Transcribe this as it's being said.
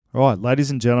All right, ladies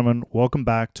and gentlemen, welcome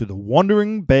back to the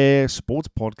Wandering Bear Sports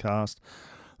Podcast,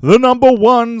 the number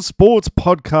one sports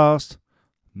podcast,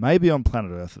 maybe on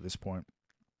planet Earth at this point.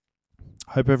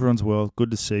 Hope everyone's well.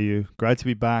 Good to see you. Great to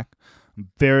be back. I'm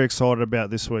very excited about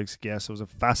this week's guest. It was a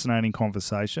fascinating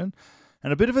conversation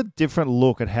and a bit of a different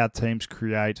look at how teams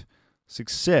create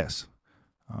success.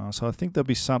 So I think there'll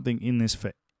be something in this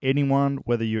for anyone,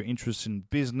 whether you're interested in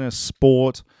business,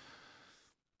 sport,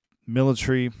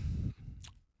 military.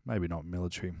 Maybe not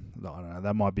military. I don't know.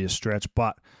 That might be a stretch.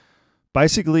 But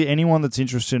basically, anyone that's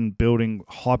interested in building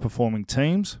high-performing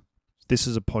teams, this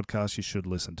is a podcast you should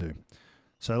listen to.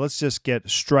 So let's just get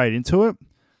straight into it.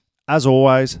 As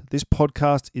always, this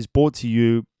podcast is brought to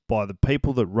you by the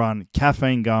people that run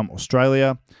Caffeine Gum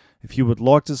Australia. If you would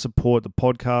like to support the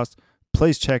podcast,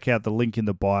 please check out the link in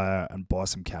the bio and buy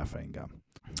some caffeine gum.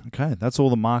 Okay, that's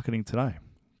all the marketing today.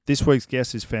 This week's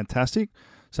guest is fantastic.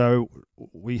 So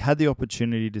we had the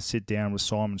opportunity to sit down with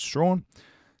Simon Strawn.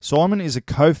 Simon is a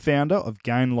co-founder of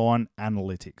Gainline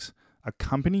Analytics, a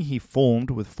company he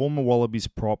formed with former Wallabies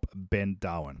prop Ben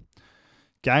Darwin.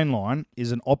 Gainline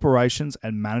is an operations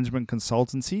and management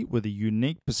consultancy with a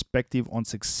unique perspective on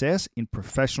success in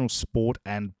professional sport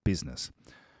and business.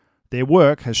 Their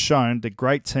work has shown that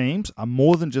great teams are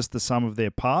more than just the sum of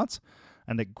their parts,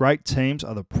 and that great teams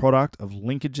are the product of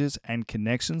linkages and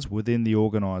connections within the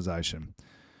organisation.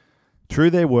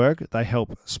 Through their work, they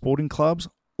help sporting clubs,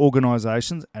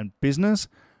 organisations, and business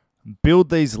build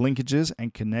these linkages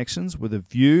and connections with a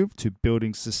view to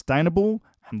building sustainable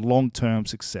and long-term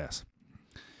success.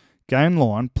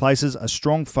 Gainline places a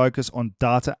strong focus on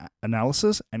data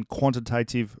analysis and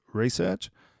quantitative research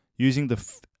using the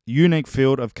unique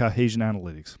field of cohesion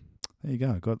analytics. There you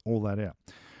go, got all that out.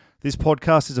 This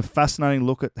podcast is a fascinating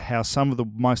look at how some of the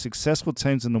most successful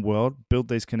teams in the world build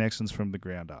these connections from the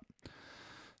ground up.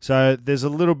 So there's a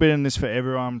little bit in this for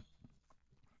everyone.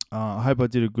 I hope I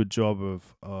did a good job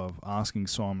of asking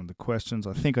Simon the questions.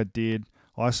 I think I did.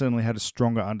 I certainly had a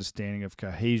stronger understanding of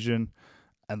cohesion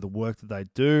and the work that they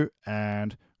do.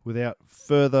 And without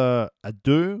further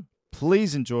ado,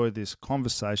 please enjoy this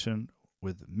conversation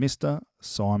with Mr.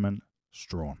 Simon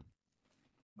Strawn.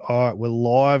 All right, we're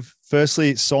live.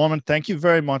 Firstly, Simon, thank you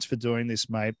very much for doing this,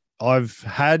 mate. I've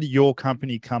had your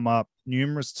company come up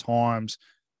numerous times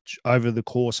over the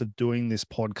course of doing this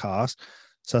podcast.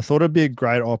 So I thought it'd be a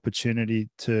great opportunity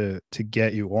to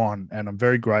get you on. And I'm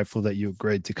very grateful that you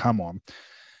agreed to come on.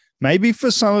 Maybe for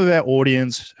some of our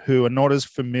audience who are not as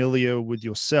familiar with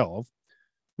yourself,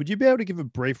 would you be able to give a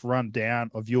brief rundown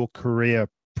of your career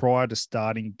prior to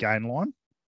starting Gainline?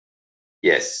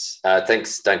 Yes.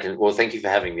 Thanks, Duncan. Well, thank you for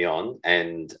having me on.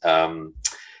 And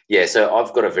so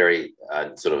I've got a very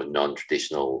sort of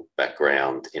non-traditional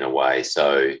background in a way.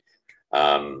 So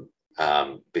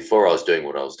before I was doing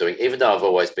what I was doing, even though I've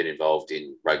always been involved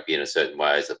in rugby in a certain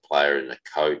way as a player and a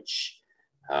coach,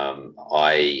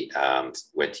 I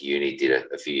went to uni, did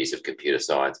a few years of computer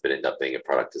science, but ended up being a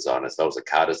product designer. So I was a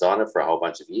car designer for a whole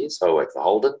bunch of years. So I worked for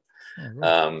Holden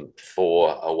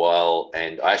for a while,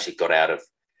 and I actually got out of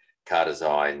car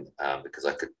design because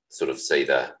I could sort of see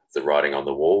the writing on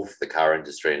the wall for the car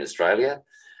industry in Australia.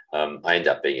 I ended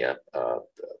up being a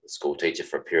school teacher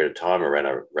for a period of time. I ran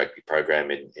a rugby program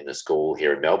in a school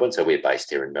here in Melbourne. So we're based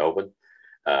here in Melbourne.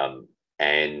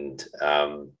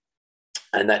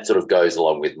 And that sort of goes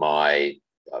along with my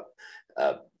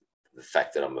the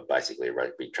fact that I'm basically a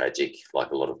rugby tragic,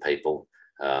 like a lot of people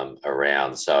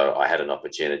around. So I had an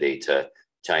opportunity to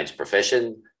change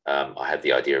profession. I had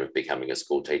the idea of becoming a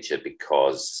school teacher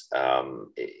because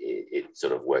it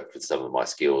sort of worked with some of my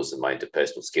skills and my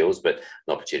interpersonal skills, but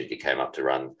an opportunity came up to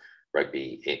run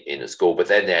rugby in a school. But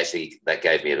then actually that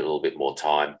gave me a little bit more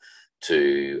time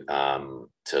to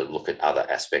look at other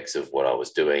aspects of what I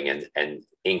was doing. And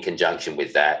in conjunction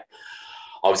with that,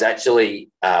 I was actually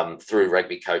through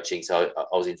rugby coaching. So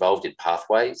I was involved in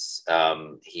Pathways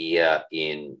here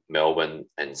in Melbourne.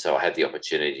 And so I had the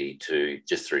opportunity to,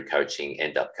 just through coaching,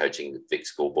 end up coaching the Vic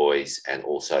schoolboys and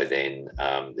also then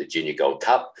the Junior Gold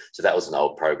Cup. So that was an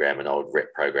old program, an old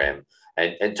rep program,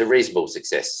 and to reasonable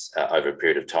success over a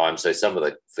period of time. So some of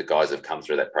the guys who have come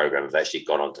through that program have actually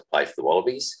gone on to play for the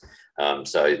Wallabies.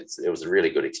 So it was a really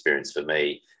good experience for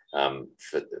me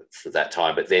for that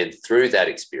time. But then through that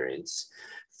experience,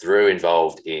 through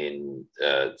involved in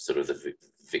sort of the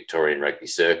Victorian rugby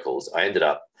circles, I ended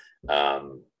up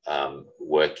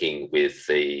working with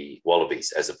the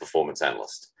Wallabies as a performance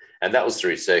analyst. And that was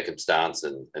through circumstance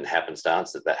and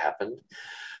happenstance that happened.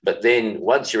 But then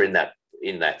once you're in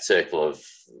that circle of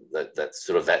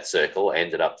that circle,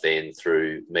 ended up then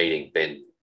through meeting Ben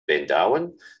Ben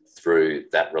Darwin. Through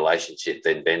that relationship,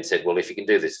 then Ben said, well, if you can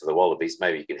do this for the Wallabies,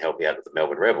 maybe you can help me out with the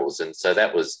Melbourne Rebels. And so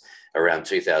that was around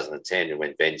 2010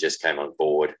 when Ben just came on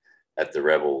board at the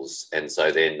Rebels. And so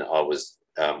then I was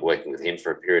working with him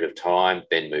for a period of time.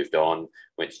 Ben moved on,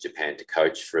 went to Japan to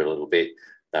coach for a little bit.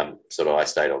 Sort of I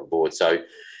stayed on board. So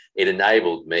it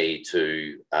enabled me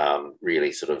to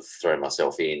really sort of throw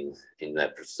myself in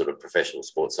that sort of professional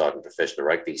sports side and professional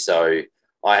rugby. So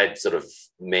I had sort of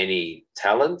many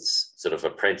talents, sort of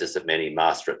apprentice at many,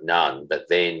 master at none. But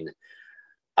then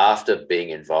after being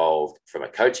involved from a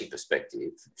coaching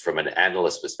perspective, from an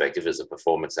analyst perspective, as a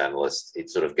performance analyst,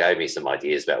 it sort of gave me some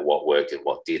ideas about what worked and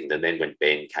what didn't. And then when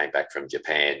Ben came back from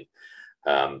Japan,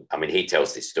 I mean, he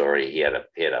tells this story. He had a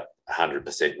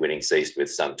 100% winning season with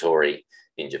Suntory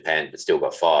in Japan, but still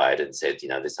got fired and said,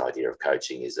 this idea of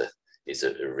coaching is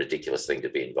a ridiculous thing to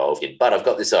be involved in. But I've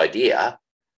got this idea.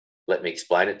 Let me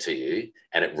explain it to you.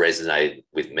 And it resonated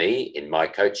with me in my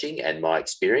coaching and my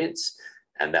experience.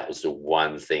 And that was the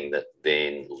one thing that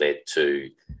then led to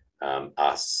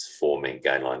us forming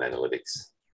Gainline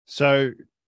Analytics. So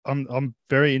I'm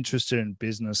very interested in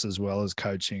business as well as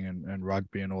coaching and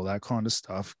rugby and all that kind of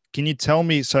stuff. Can you tell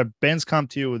me, so Ben's come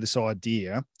to you with this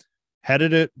idea. How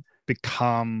did it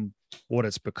become what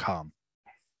it's become?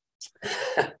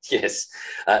 Yes.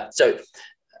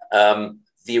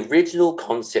 The original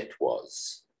concept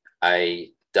was a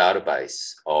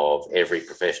database of every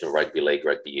professional rugby league,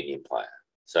 rugby union player.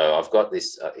 So I've got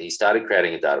this, he started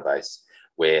creating a database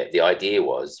where the idea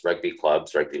was rugby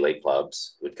clubs, rugby league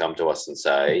clubs would come to us and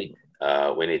say,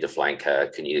 we need a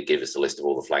flanker. Can you give us a list of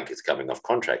all the flankers coming off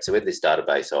contract? So we had this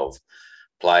database of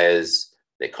players,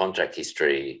 their contract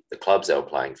history, the clubs they were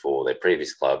playing for, their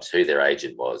previous clubs, who their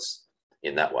agent was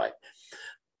in that way.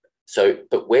 So,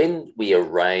 but when we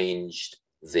arranged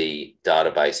the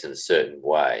database in a certain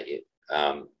way,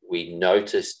 we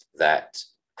noticed that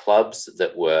clubs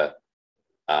that were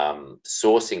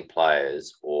sourcing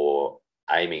players or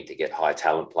aiming to get high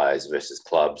talent players versus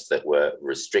clubs that were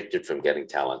restricted from getting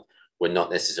talent were not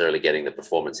necessarily getting the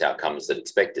performance outcomes that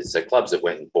expected. So clubs that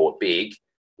went and bought big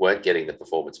weren't getting the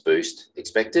performance boost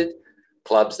expected.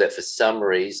 Clubs that for some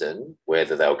reason,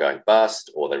 whether they were going bust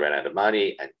or they ran out of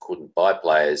money and couldn't buy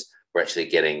players, were actually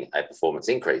getting a performance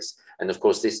increase. And of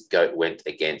course, this went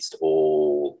against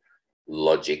all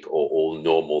logic or all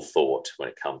normal thought when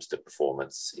it comes to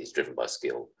performance is driven by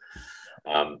skill.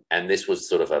 And this was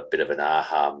sort of a bit of an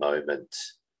aha moment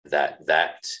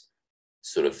that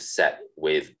sort of sat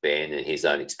with Ben and his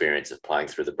own experience of playing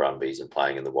through the Brumbies and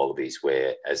playing in the Wallabies,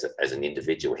 where as an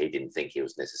individual, he didn't think he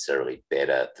was necessarily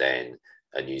better than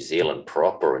a New Zealand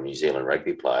prop or a New Zealand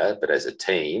rugby player, but as a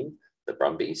team, the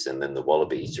Brumbies and then the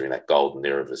Wallabies during that golden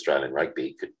era of Australian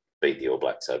rugby could beat the All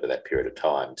Blacks over that period of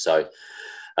time. So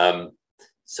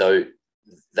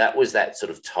that was that sort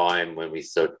of time when we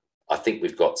thought, I think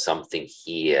we've got something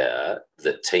here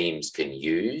that teams can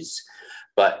use,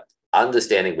 but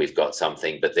understanding we've got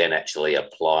something, but then actually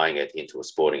applying it into a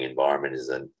sporting environment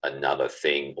is another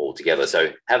thing altogether.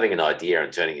 So having an idea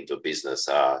and turning it into a business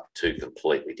are two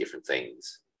completely different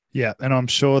things. Yeah, and I'm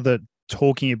sure that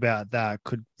talking about that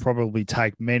could probably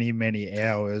take many, many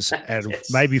hours and Yes.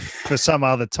 maybe for some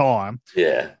other time.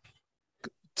 Yeah.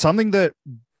 Something that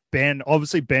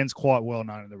Ben's quite well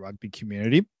known in the rugby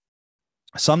community.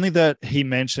 Something that he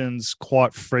mentions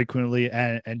quite frequently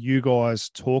and you guys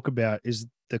talk about is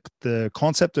the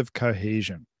concept of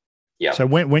cohesion. Yeah. So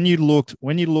when you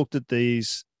looked at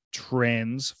these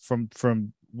trends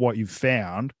from what you've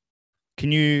found,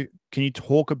 can you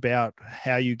talk about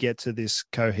how you get to this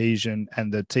cohesion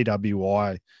and the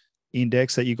TWI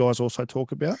index that you guys also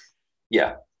talk about?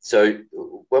 Yeah. So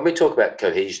when we talk about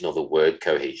cohesion or the word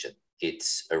cohesion,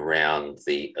 it's around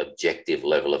the objective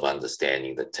level of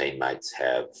understanding that teammates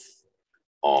have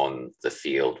on the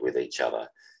field with each other.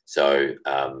 So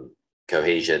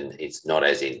cohesion, it's not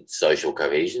as in social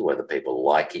cohesion, whether people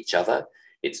like each other.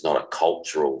 It's not a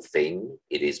cultural thing.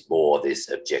 It is more this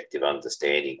objective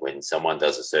understanding when someone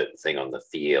does a certain thing on the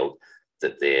field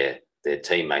that their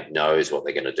teammate knows what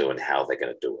they're going to do and how they're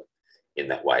going to do it in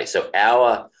that way. So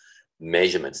our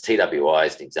measurements, TWI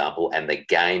is an example, and the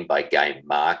game-by-game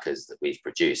markers that we've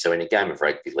produced. So in a game of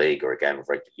rugby league or a game of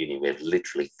rugby union, we have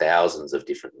literally thousands of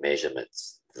different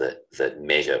measurements that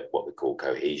measure what we call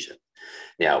cohesion.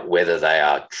 Now, whether they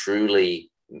are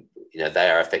truly, they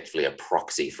are effectively a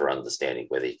proxy for understanding.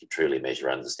 Whether you can truly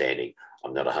measure understanding,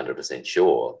 I'm not 100%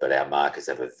 sure, but our markers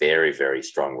have a very, very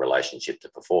strong relationship to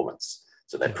performance.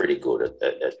 So they're pretty good at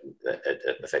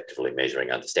effectively measuring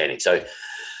understanding.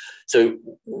 So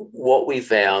what we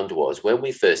found was when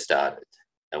we first started,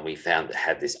 and we found that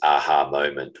had this aha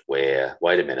moment where,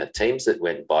 wait a minute, teams that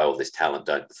went and buy all this talent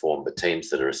don't perform, but teams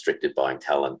that are restricted buying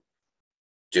talent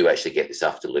do actually get this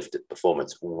uplifted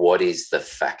performance. What is the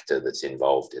factor that's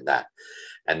involved in that?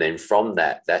 And then from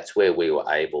that, that's where we were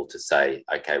able to say,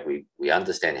 okay, we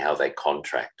understand how they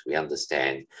contract. We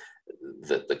understand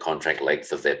the contract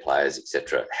length of their players,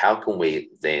 etc. How can we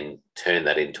then turn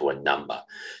that into a number?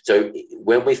 So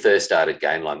when we first started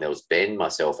Gameline, there was Ben,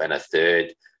 myself, and a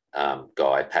third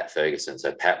guy, Pat Ferguson.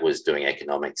 So Pat was doing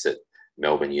economics at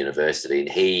Melbourne University, and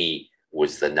he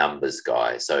was the numbers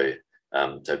guy. So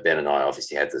Ben and I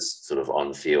obviously had this sort of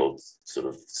on-field sort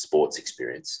of sports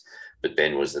experience, but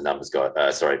Ben was the numbers guy.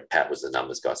 Pat was the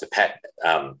numbers guy. So Pat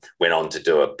went on to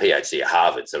do a PhD at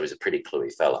Harvard, so he was a pretty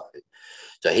cluey fellow.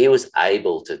 So he was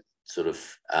able to sort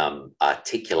of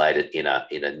articulate it in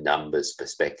a numbers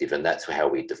perspective, and that's how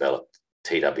we developed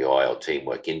TWI, or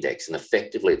Teamwork Index. And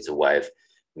effectively, it's a way of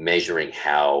measuring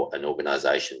how an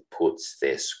organisation puts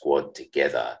their squad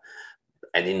together.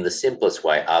 And in the simplest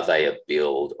way, are they a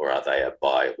build or are they a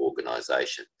buy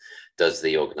organisation? Does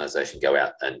the organisation go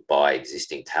out and buy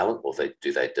existing talent, or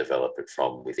do they develop it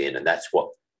from within? And that's what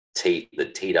the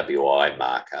TWI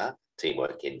marker,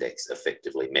 Teamwork Index,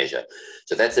 effectively measure.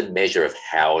 So that's a measure of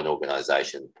how an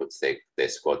organisation puts their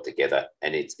squad together.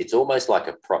 And it's almost like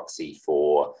a proxy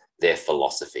for their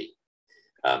philosophy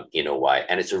in a way.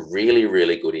 And it's a really,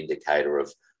 really good indicator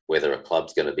of whether a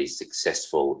club's going to be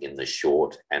successful in the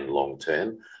short and long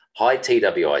term. High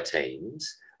TWI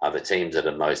teams are the teams that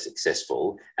are most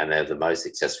successful, and they're the most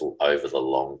successful over the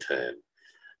long term.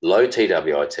 Low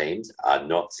TWI teams are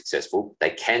not successful. They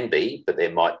can be, but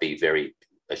there might be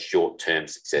a short-term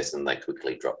success, and they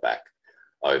quickly drop back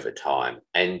over time.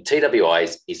 And TWI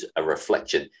is a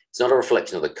reflection. It's not a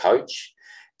reflection of the coach.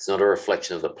 It's not a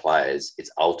reflection of the players. It's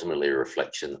ultimately a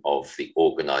reflection of the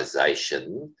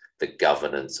organisation, the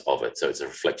governance of it. So it's a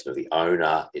reflection of the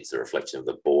owner. It's a reflection of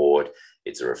the board.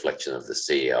 It's a reflection of the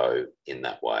CEO in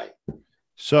that way.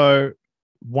 So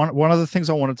one of the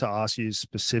things I wanted to ask you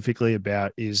specifically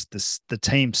about is the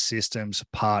team systems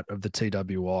part of the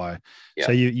TWI. Yeah.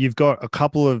 So you've got a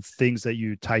couple of things that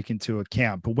you take into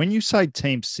account, but when you say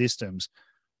team systems,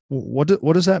 what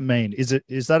does that mean? Is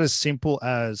that as simple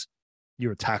as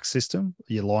your attack system,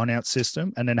 your line out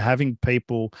system, and then having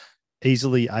people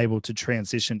easily able to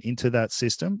transition into that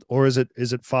system, or is it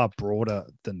far broader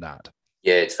than that?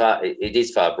 Yeah, it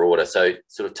is far broader. So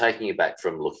sort of taking you back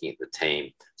from looking at the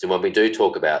team. So when we do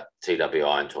talk about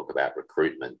TWI and talk about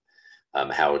recruitment,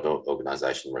 how an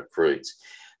organisation recruits,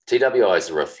 TWI is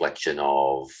a reflection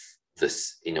of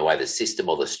this, in a way, the system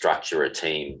or the structure a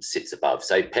team sits above.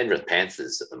 Say Penrith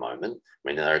Panthers at the moment, I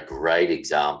mean, they're a great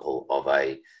example of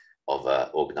an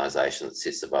organisation that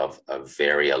sits above a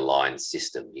very aligned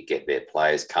system. You get their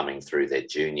players coming through their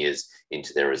juniors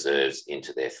into their reserves,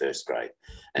 into their first grade.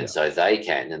 And so they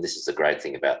can, and this is the great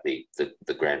thing about the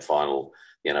grand final,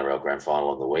 the NRL grand final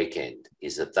on the weekend,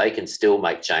 is that they can still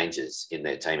make changes in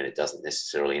their team and it doesn't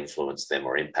necessarily influence them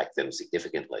or impact them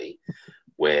significantly.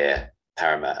 Where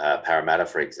Parramatta,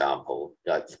 for example,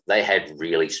 they had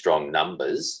really strong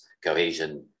numbers,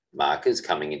 cohesion markers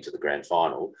coming into the grand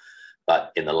final.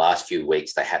 But in the last few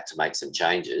weeks, they had to make some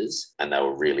changes and they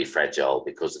were really fragile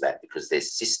because of that, because their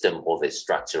system or their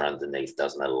structure underneath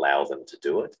doesn't allow them to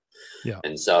do it. Yeah.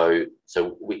 And so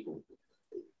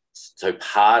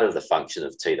part of the function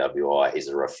of TWI is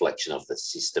a reflection of the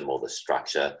system or the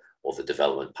structure or the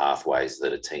development pathways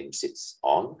that a team sits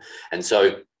on. And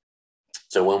so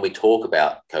when we talk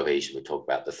about cohesion, we talk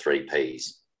about the 3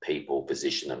 Ps: people,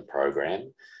 position, and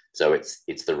program. So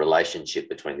it's the relationship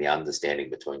between the understanding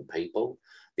between people,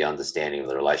 the understanding of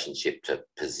the relationship to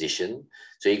position.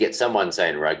 So you get someone, say,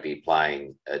 in rugby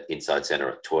playing at inside centre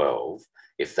at 12.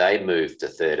 If they move to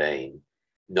 13,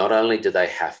 not only do they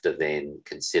have to then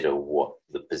consider what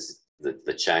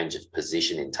the change of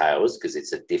position entails, because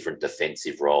it's a different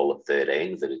defensive role at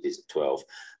 13 than it is at 12,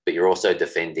 but you're also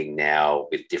defending now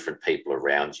with different people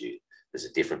around you. There's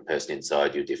a different person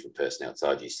inside you, a different person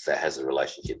outside you. So that has a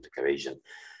relationship to cohesion.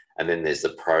 And then there's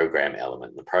the program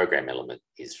element. The program element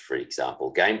is, for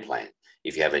example, game plan.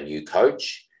 If you have a new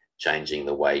coach changing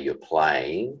the way you're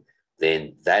playing,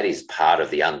 then that is part of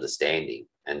the understanding.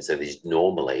 And so there's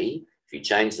normally, if you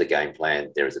change the game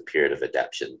plan, there is a period of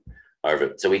adaptation over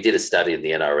it. So we did a study in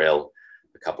the NRL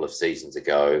a couple of seasons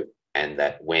ago, and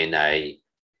that when a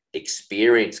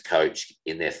experienced coach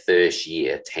in their first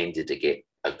year tended to get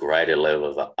a greater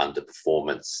level of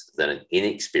underperformance than an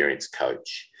inexperienced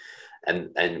coach.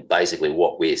 And basically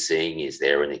what we're seeing is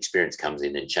there an experience comes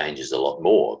in and changes a lot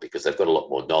more because they've got a lot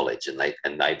more knowledge and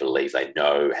they believe they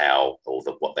know how or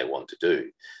what they want to do.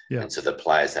 Yeah. And so the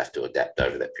players have to adapt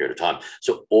over that period of time.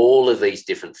 So all of these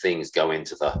different things go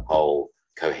into the whole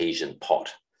cohesion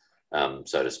pot,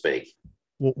 so to speak.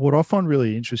 What I find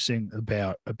really interesting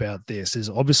about this is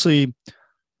obviously,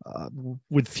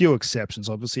 with few exceptions,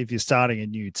 obviously, if you're starting a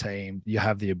new team, you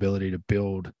have the ability to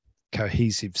build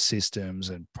cohesive systems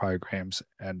and programs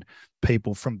and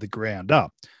people from the ground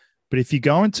up. But if you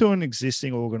go into an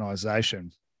existing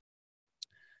organization,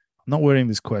 I'm not wording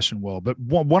this question well, but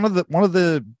one of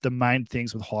the main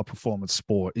things with high performance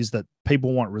sport is that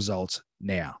people want results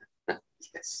now.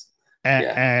 Yes.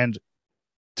 And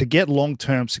to get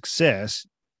long-term success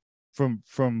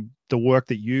from the work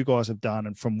that you guys have done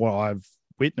and from what I've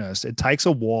witnessed, it takes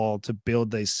a while to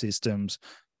build these systems,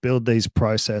 build these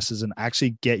processes, and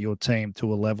actually get your team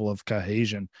to a level of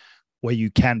cohesion where you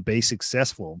can be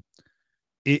successful.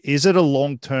 Is it a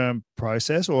long-term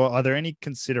process, or are there any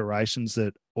considerations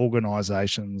that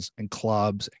organizations and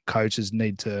clubs and coaches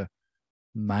need to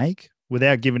make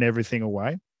without giving everything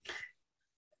away?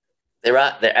 There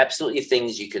are absolutely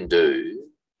things you can do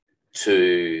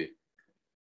to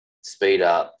speed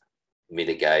up,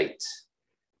 mitigate,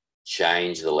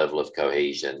 change the level of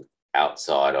cohesion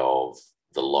outside of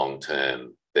the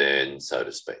long-term burn, so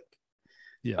to speak,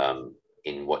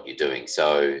 in what you're doing.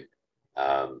 So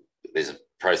there's a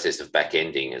process of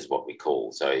back-ending is what we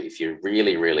call. So if you're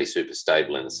really, really super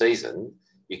stable in the season,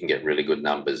 you can get really good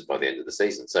numbers by the end of the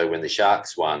season. So when the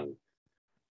Sharks won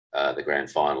the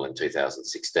grand final in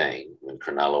 2016, when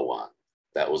Cronulla won,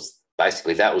 that was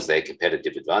their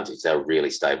competitive advantage. They were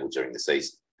really stable during the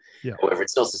season. Yeah. However,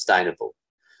 it's not sustainable.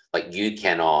 Like you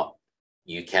cannot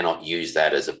use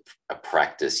that as a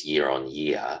practice year on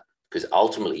year, because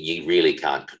ultimately you really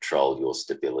can't control your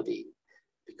stability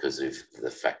because of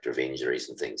the factor of injuries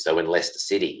and things. So when Leicester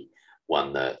City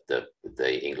won the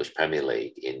English Premier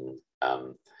League in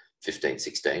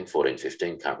 15-16,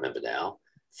 14-15, can't remember now,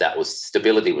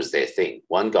 stability was their thing.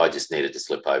 One guy just needed to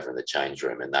slip over in the change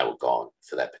room and they were gone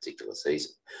for that particular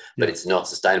season. But it's not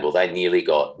sustainable. They nearly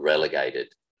got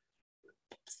relegated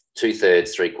 2/3,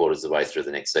 3/4 of the way through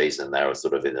the next season. They were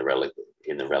sort of in the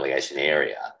relegation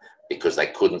area because they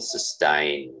couldn't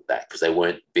sustain that, because they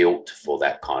weren't built for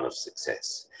that kind of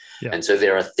success. Yeah. And so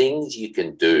there are things you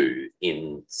can do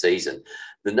in season.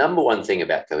 The number one thing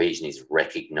about cohesion is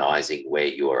recognizing where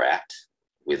you're at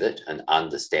with it and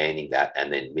understanding that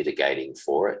and then mitigating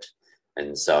for it.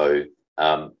 And so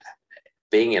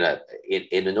being in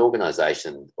an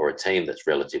organization or a team that's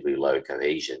relatively low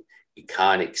cohesion, you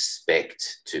can't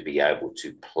expect to be able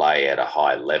to play at a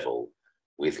high level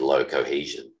with low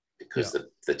cohesion, because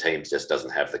the team just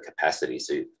doesn't have the capacity.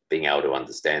 So being able to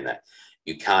understand that,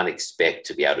 you can't expect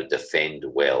to be able to defend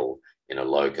well in a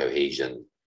low cohesion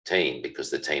team because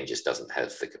the team just doesn't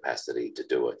have the capacity to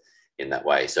do it in that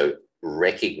way. So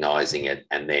recognizing it,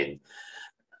 and then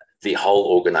the whole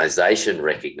organization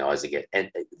recognizing it.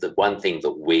 And the one thing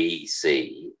that we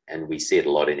see, and we see it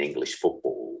a lot in English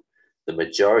football, the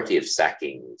majority of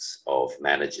sackings of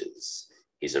managers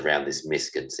is around this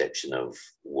misconception of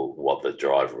what the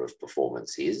driver of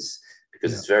performance is,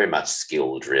 because it's very much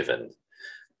skill driven.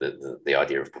 The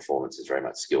idea of performance is very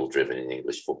much skill driven in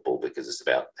English football, because it's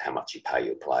about how much you pay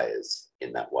your players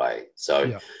in that way.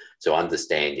 So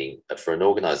understanding that for an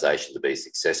organization to be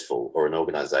successful, or an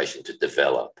organization to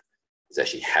develop, is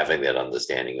actually having that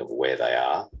understanding of where they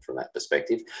are from that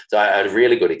perspective. So I had a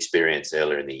really good experience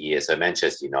earlier in the year. So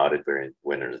Manchester United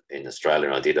were in Australia,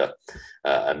 and I did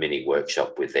a mini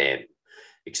workshop with them,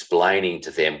 explaining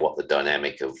to them what the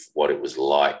dynamic of what it was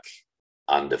like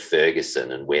under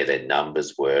Ferguson and where their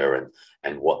numbers were,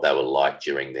 and what they were like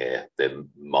during their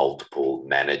multiple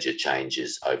manager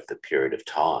changes over the period of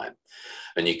time.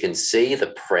 And you can see the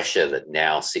pressure that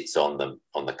now sits on them,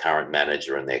 on the current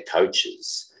manager and their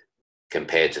coaches,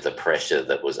 compared to the pressure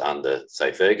that was under,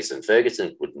 say, Ferguson.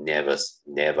 Ferguson would never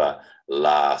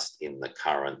last in the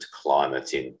current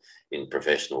climate in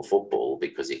professional football,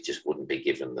 because it just wouldn't be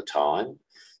given the time.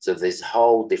 So there's a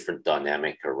whole different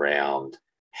dynamic around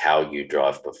how you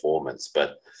drive performance.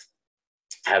 But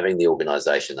having the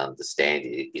organisation understand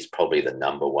it is probably the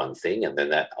number one thing, and then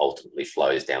that ultimately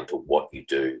flows down to what you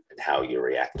do and how you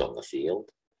react on the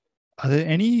field. Are there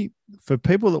any, for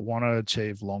people that want to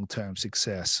achieve long-term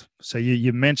success? So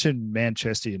you mentioned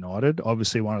Manchester United,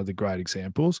 obviously one of the great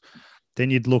examples.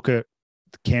 Then you'd look at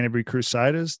the Canterbury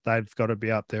Crusaders. They've got to be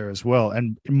up there as well.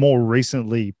 And more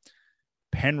recently,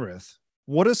 Penrith.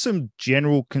 What are some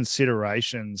general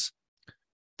considerations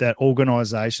that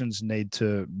organisations need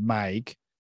to make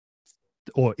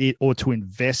or to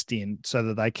invest in so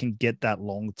that they can get that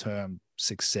long-term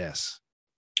success?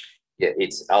 Yeah,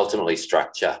 it's ultimately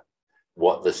structure,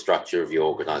 what the structure of your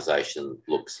organization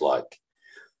looks like.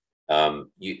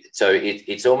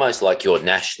 It's almost like your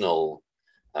national,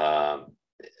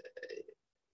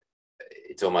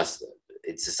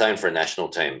 it's the same for a national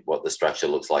team, what the structure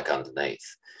looks like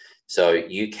underneath. So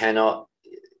you cannot,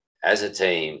 as a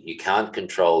team, you can't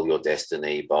control your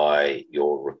destiny by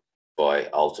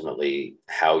ultimately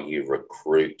how you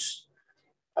recruit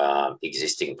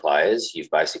existing players.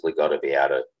 You've basically got to be able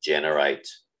to generate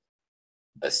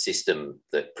a system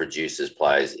that produces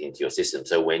players into your system.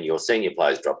 So when your senior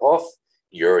players drop off,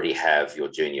 you already have your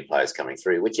junior players coming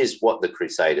through, which is what the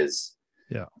Crusaders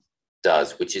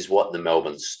does, which is what the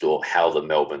Melbourne Storm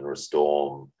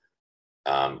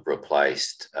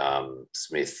replaced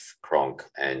Smith, Cronk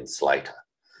and Slater.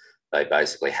 They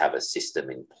basically have a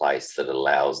system in place that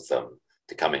allows them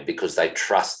to come in because they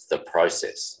trust the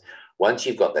process. Once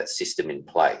you've got that system in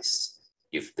place,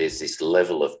 there's this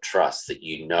level of trust that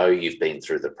you know you've been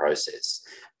through the process,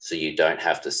 so you don't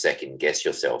have to second guess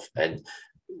yourself. And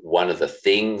one of the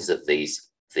things that these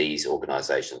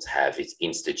organisations have is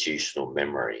institutional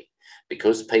memory,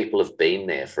 because people have been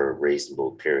there for a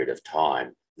reasonable period of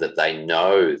time, that they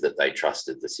know that they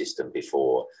trusted the system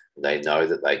before. They know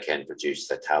that they can produce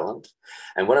the talent.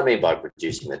 And what I mean by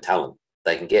producing the talent,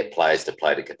 they can get players to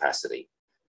play to capacity.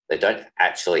 They don't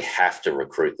actually have to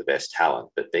recruit the best talent,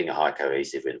 but being a high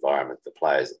cohesive environment, the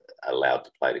players are allowed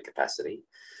to play to capacity.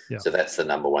 Yeah. So that's the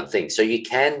number one thing. So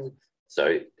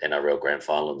NRL Grand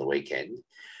Final on the weekend,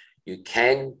 you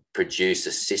can produce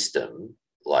a system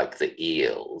like the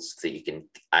Eels that you can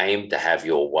aim to have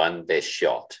your one best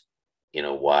shot in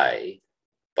a way,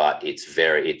 but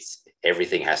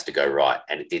everything has to go right,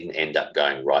 and it didn't end up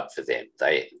going right for them.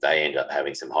 They end up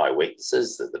having some high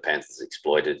weaknesses that the Panthers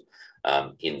exploited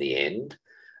in the end,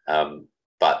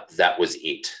 but that was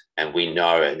it. And we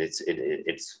know, and it's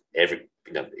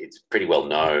pretty well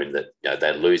known that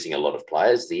they're losing a lot of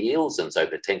players, the Eels, and so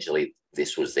potentially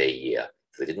this was their year.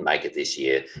 If they didn't make it this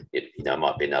year, it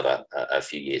might be a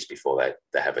few years before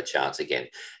they have a chance again.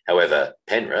 However,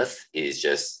 Penrith is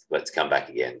just, let's come back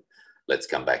again, because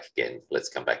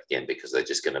they're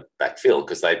just going to backfill,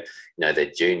 because their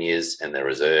juniors and their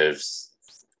reserves,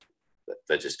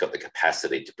 they've just got the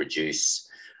capacity to produce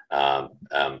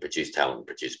talent,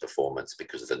 produce performance,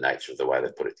 because of the nature of the way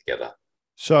they've put it together.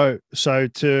 So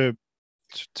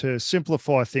to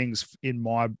simplify things in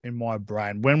my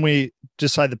brain, when we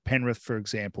just say the Penrith, for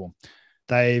example,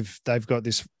 they've got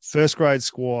this first grade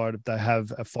squad. They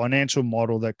have a financial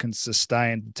model that can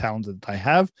sustain the talent that they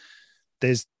have.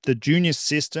 There's the junior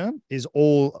system is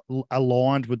all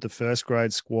aligned with the first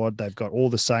grade squad. They've got all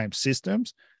the same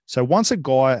systems. So once a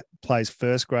guy plays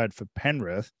first grade for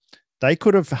Penrith, they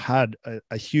could have had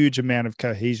a huge amount of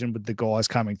cohesion with the guys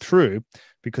coming through,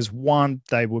 because one,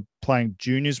 they were playing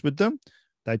juniors with them.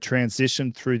 They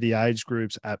transitioned through the age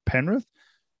groups at Penrith.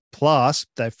 Plus,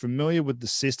 they're familiar with the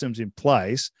systems in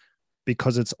place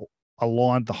because it's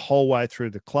aligned the whole way through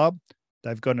the club.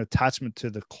 They've got an attachment to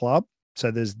the club.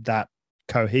 So there's that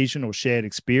cohesion or shared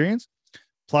experience.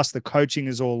 Plus, the coaching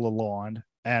is all aligned,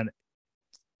 and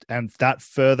that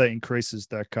further increases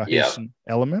the cohesion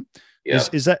element. Yeah.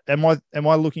 Is that, am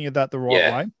I looking at that the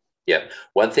right way? Yeah.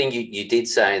 One thing you did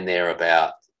say in there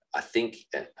about, I think,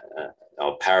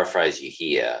 I'll paraphrase you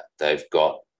here, they've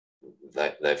got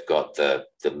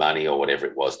the money or whatever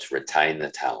it was to retain the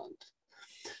talent.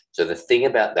 So the thing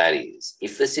about that is,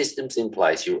 if the system's in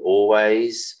place, you're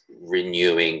always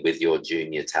renewing with your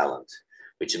junior talent,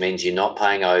 which means you're not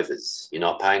paying overs. You're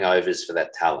not paying overs for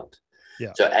that talent.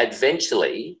 Yeah. So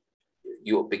eventually,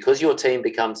 because your team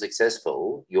becomes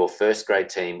successful, your first grade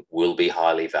team will be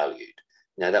highly valued.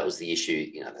 Now, that was the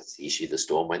issue. That's the issue the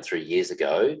Storm went through years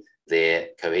ago. Their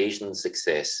cohesion and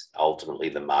success, ultimately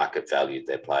the market valued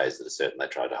their players that are certain they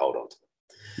tried to hold on to them.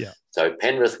 Yeah. So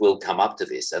Penrith will come up to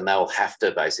this, and they'll have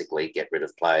to basically get rid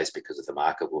of players because of the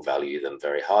market will value them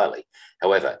very highly.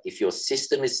 However, if your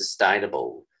system is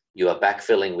sustainable, you are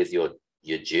backfilling with your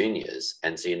juniors,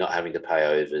 and so you're not having to pay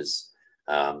overs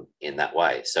in that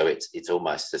way. So it's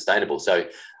almost sustainable. So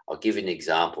I'll give you an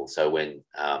example. So when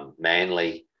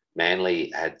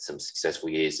Manly had some successful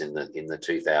years in the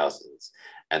 2000s,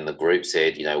 and the group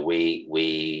said,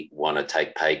 we want to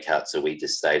take pay cuts, so we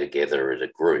just stay together as a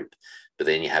group. But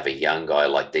then you have a young guy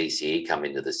like DCE come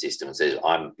into the system and says,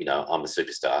 I'm a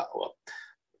superstar.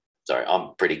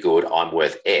 I'm pretty good. I'm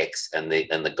worth X. And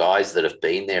the guys that have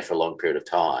been there for a long period of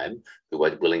time who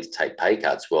are willing to take pay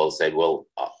cuts, said,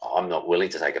 I'm not willing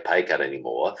to take a pay cut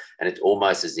anymore. And it's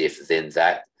almost as if then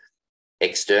that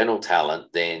external talent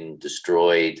then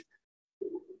destroyed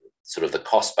sort of the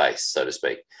cost base, so to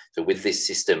speak. So with this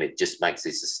system, it just makes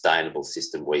this sustainable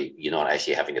system where you're not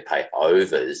actually having to pay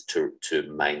overs to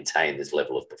maintain this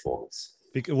level of performance.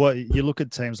 Well, you look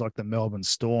at teams like the Melbourne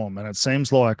Storm, and it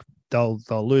seems like they'll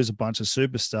lose a bunch of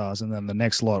superstars, and then the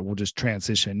next lot will just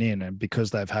transition in, and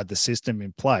because they've had the system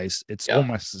in place, it's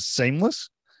almost seamless.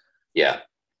 Yeah,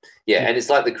 and it's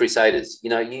like the Crusaders. You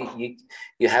know, you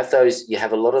have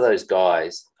a lot of those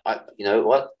guys. You know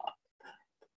what?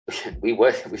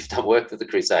 We've done work with the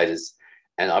Crusaders,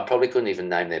 and I probably couldn't even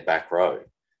name their back row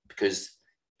because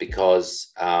they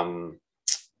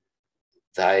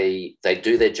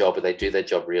do their job, and they do their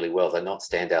job really well. They're not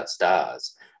standout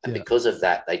stars, and because of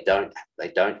that, they don't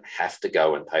have to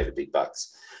go and pay the big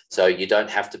bucks. So you don't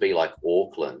have to be like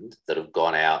Auckland that have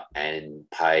gone out and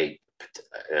paid.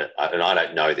 And I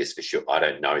don't know this for sure. I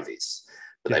don't know this,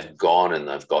 but they've gone and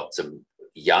they've got some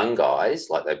young guys.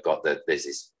 Like they've got there's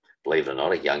this, believe it or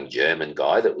not, a young German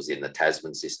guy that was in the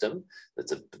Tasman system.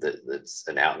 That's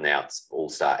an out and out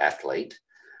all-star athlete.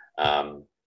 And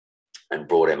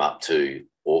brought him up to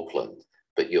Auckland,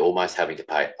 but you're almost having to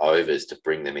pay overs to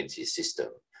bring them into your system,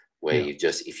 where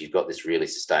if you've got this really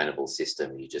sustainable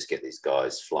system, you just get these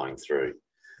guys flowing through.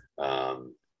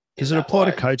 Does it apply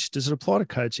to coach? Does it apply to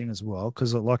coaching as well?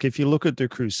 Because like if you look at the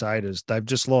Crusaders, they've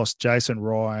just lost Jason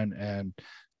Ryan and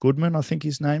Goodman, I think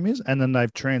his name is, and then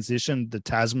they've transitioned the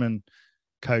Tasman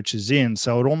coaches in.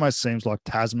 So it almost seems like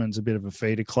Tasman's a bit of a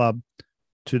feeder club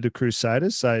to the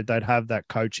Crusaders, so they'd have that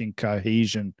coaching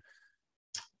cohesion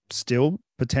still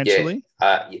potentially.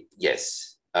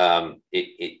 Yes,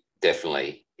 it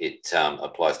definitely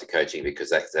applies to coaching because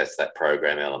that's that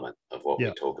program element of what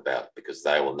we talk about, because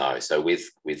they will know. So with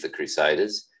the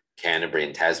Crusaders, Canterbury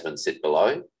and Tasman sit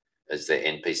below as their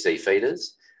NPC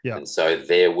feeders, and so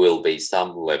there will be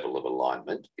some level of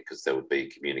alignment because there would be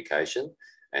communication,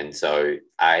 and so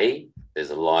there's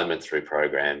alignment through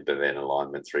program, but then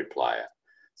alignment through player.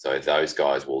 So those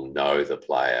guys will know the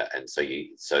player, and so you're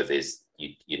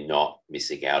not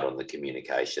missing out on the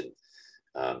communication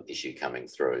issue coming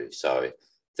through. So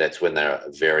that's when they're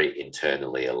very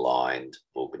internally aligned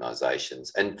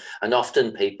organisations, and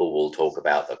often people will talk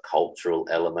about the cultural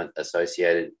element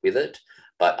associated with it,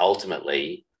 but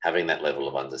ultimately having that level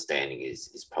of understanding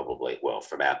is probably, well,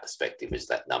 from our perspective, is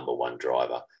that number one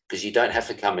driver, because you don't have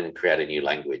to come in and create a new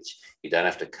language. You don't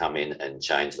have to come in and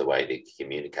change the way to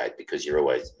communicate because you're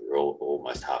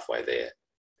almost halfway there.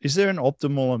 Is there an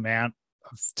optimal amount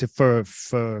for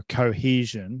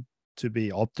cohesion to be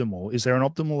optimal? Is there an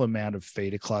optimal amount of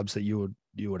feeder clubs that you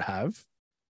would have?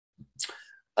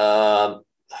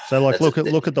 So like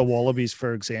look at the Wallabies,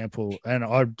 for example,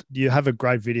 and you have a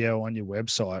great video on your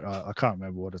website. I can't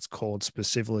remember what it's called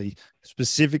specifically,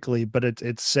 but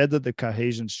it said that the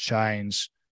cohesion's changed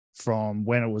from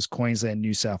when it was Queensland,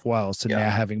 New South Wales to now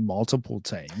having multiple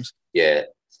teams. Yeah.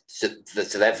 So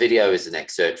that video is an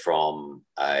excerpt from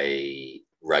a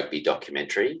rugby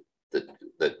documentary that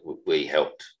we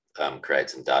helped create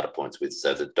some data points with.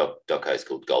 So the doco is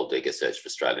called Gold Digger: Search for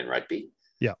Australian Rugby.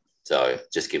 Yeah. So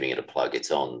just giving it a plug.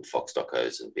 It's on Fox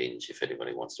Docos and Binge if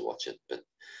anybody wants to watch it.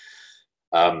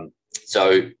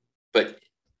 So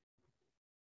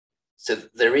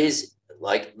there is,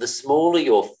 like, the smaller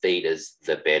your feeders,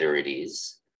 the better it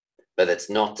is. But it's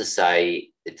not to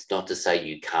say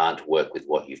you can't work with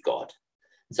what you've got.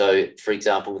 So, for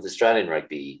example, with Australian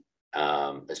rugby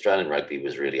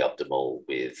was really optimal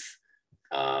with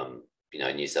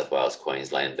New South Wales,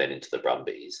 Queensland, then into the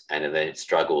Brumbies, and then it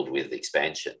struggled with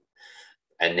expansion.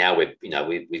 And now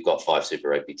we've got 5 Super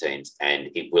Rugby teams, and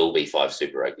it will be 5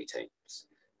 Super Rugby teams.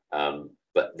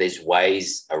 But there's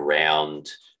ways around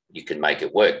you can make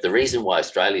it work. The reason why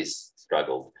Australia's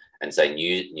struggled, and say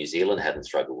New Zealand hadn't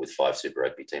struggled with 5 Super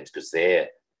Rugby teams, because their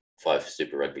 5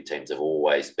 Super Rugby teams had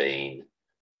always been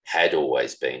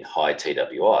high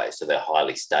TWI, so they're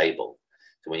highly stable.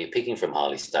 So when you're picking from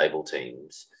highly stable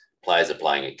teams, players are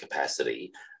playing at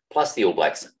capacity. Plus, the All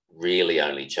Blacks really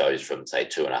only chose from, say,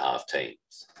 2.5 teams.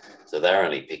 So they're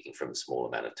only picking from a small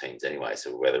amount of teams anyway.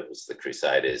 So whether it was the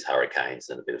Crusaders, Hurricanes,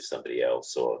 and a bit of somebody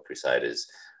else, or Crusaders,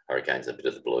 Hurricanes, and a bit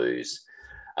of the Blues.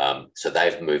 So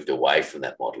they've moved away from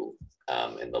that model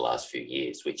in the last few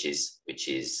years, which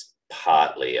is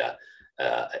partly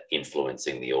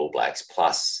influencing the All Blacks.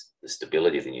 Plus, the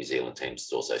stability of the New Zealand teams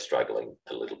is also struggling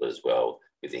a little bit as well,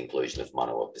 with the inclusion of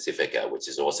Manawa Pacifica, which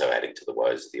is also adding to the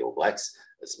woes of the All Blacks,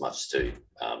 as much to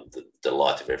the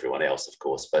delight of everyone else, of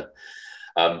course. But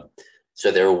so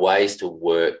there are ways to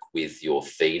work with your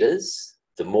feeders.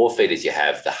 The more feeders you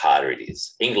have, the harder it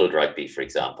is. England rugby, for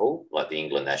example, like the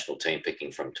England national team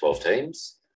picking from 12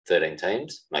 teams, 13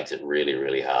 teams makes it really,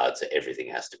 really hard. So everything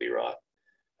has to be right,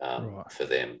 for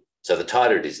them. So the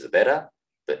tighter it is, the better.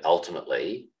 But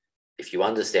ultimately, if you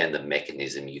understand the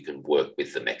mechanism, you can work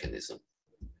with the mechanism.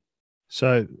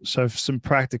 So some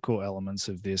practical elements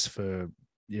of this for,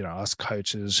 us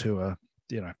coaches who are,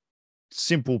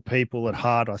 simple people at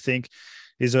heart, I think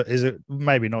is a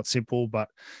maybe not simple, but,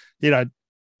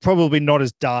 probably not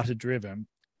as data driven.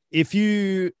 If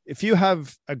you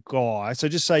have a guy, so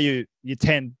just say you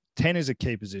 10 is a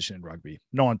key position in rugby,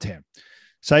 9, 10.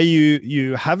 Say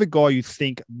you have a guy you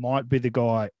think might be the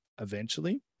guy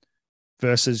eventually,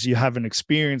 versus you have an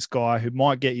experienced guy who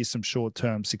might get you some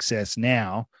short-term success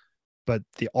now, but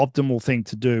the optimal thing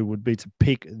to do would be to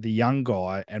pick the young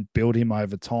guy and build him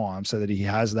over time so that he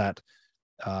has that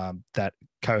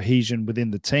cohesion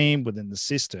within the team, within the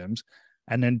systems,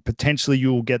 and then potentially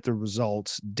you will get the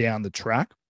results down the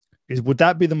track. Would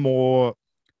that be the more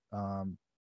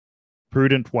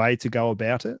prudent way to go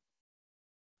about it?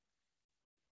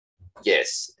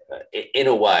 Yes, in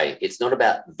a way. It's not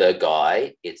about the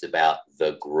guy, it's about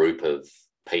the group of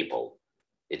people.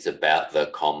 It's about the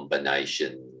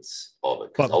combinations of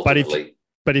it.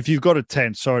 But if you've got a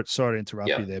 10, sorry to interrupt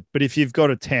you there, but if you've got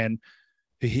a 10,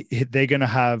 they're going to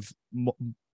have,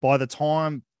 by the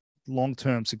time you're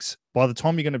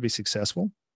going to be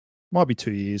successful, might be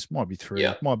 2 years, might be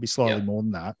 3, might be slightly more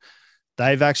than that.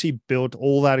 They've actually built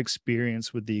all that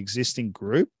experience with the existing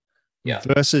group,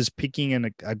 versus picking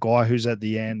a guy who's at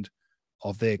the end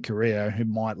of their career who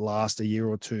might last a year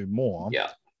or two more.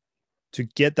 To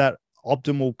get that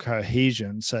optimal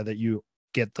cohesion so that you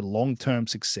get the long-term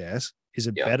success, is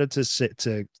it better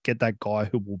to get that guy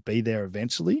who will be there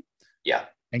eventually?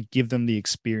 And give them the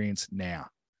experience now?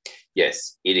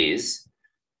 Yes, it is.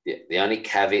 The only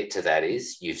caveat to that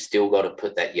is you've still got to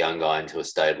put that young guy into a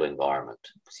stable environment.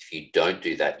 Because if you don't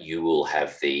do that, you will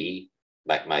have the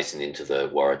Mac Mason into the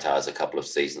Waratahs a couple of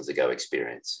seasons ago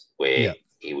experience, where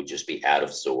he would just be out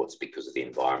of sorts because of the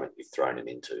environment you've thrown him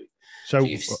into. So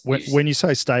when you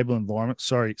say stable environment,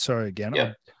 sorry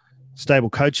again, stable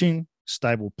coaching,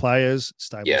 stable players,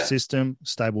 stable system,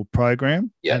 stable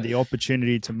program, and the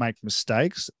opportunity to make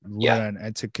mistakes, learn,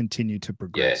 and to continue to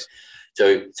progress.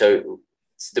 So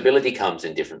stability comes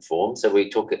in different forms. So we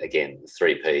talk again,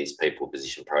 3 Ps, people,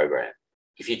 position, program.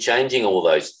 If you're changing all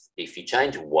those, if you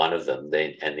change one of them,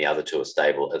 then and the other 2 are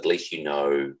stable, at least you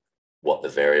know what the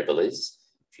variable is.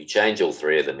 If you change all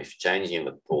 3 of them, if you're changing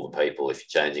all the people, if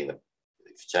you're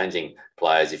changing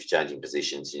players, if you're changing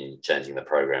positions, and you're changing the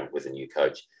program with a new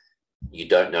coach, you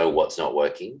don't know what's not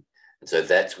working. And so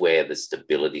that's where the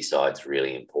stability side is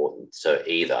really important. So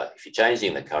either if you're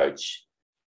changing the coach,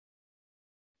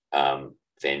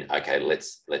 then okay,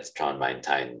 let's try and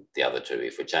maintain the other 2.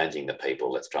 If we're changing the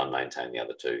people, let's try and maintain the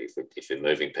other 2. If we're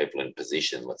moving people in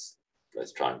position, let's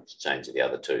try and change the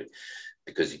other 2.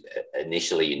 Because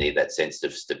initially you need that sense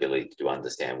of stability to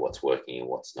understand what's working and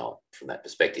what's not from that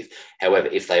perspective. However,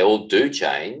 if they all do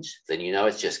change, then you know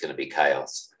it's just going to be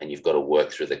chaos, and you've got to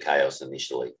work through the chaos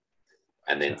initially.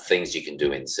 And then things you can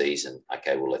do in season,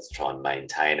 okay, well, let's try and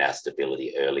maintain our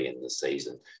stability early in the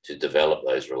season to develop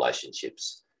those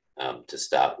relationships to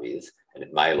start with. And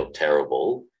it may look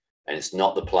terrible, and it's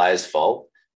not the player's fault.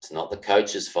 It's not the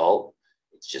coach's fault.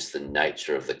 It's just the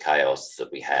nature of the chaos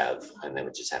that we have, and then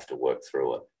we just have to work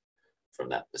through it from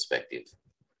that perspective.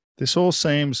 This all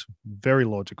seems very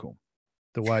logical,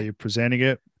 the way you're presenting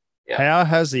it. How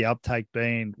has the uptake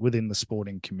been within the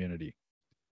sporting community?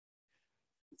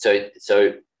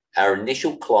 So our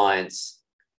initial clients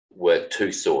were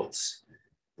 2 sorts.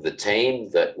 The team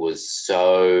that was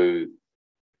so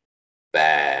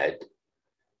bad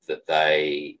that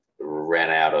they ran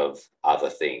out of other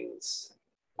things.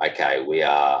 Okay, we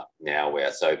are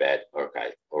so bad. Okay,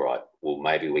 all right, well,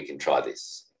 maybe we can try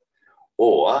this.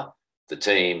 Or the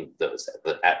team that was at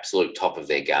the absolute top of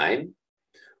their game,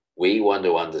 we want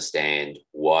to understand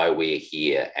why we're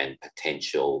here and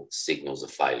potential signals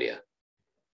of failure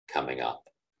coming up.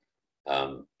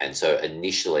 And so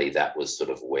initially that was sort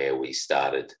of where we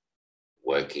started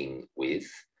working with.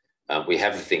 We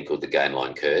have a thing called the gain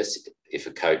line curse. If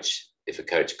a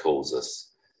coach calls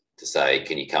us to say,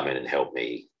 can you come in and help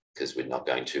me because we're not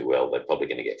going too well, they're probably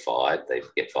going to get fired. They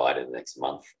get fired in the next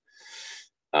month.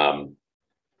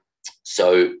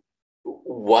 So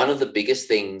one of the biggest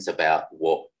things about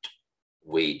what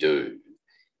we do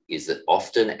is that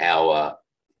often because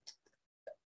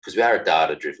we are a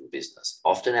data-driven business,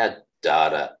 often our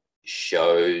data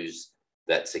shows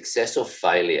that success or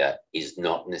failure is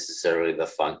not necessarily the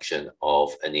function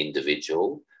of an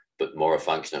individual, but more a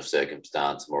function of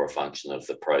circumstance, more a function of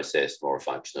the process, more a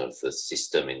function of the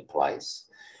system in place.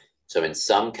 So in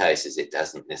some cases, it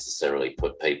doesn't necessarily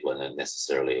put people in a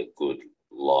necessarily a good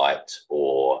light,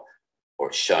 or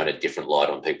it's shown a different light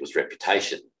on people's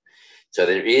reputation. So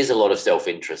there is a lot of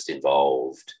self-interest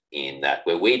involved in that,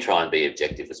 where we try and be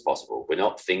objective as possible. We're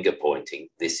not finger pointing.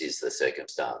 This is the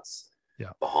circumstance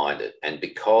behind it. And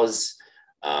because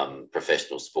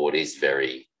professional sport is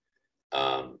very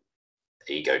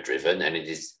ego-driven, and it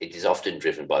is often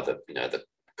driven by the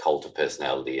cult of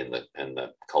personality and the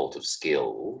cult of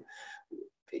skill,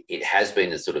 it has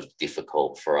been a sort of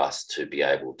difficult for us to be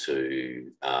able to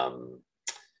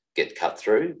get cut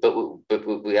through, but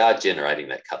we are generating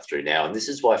that cut through now. And this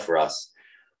is why for us,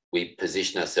 we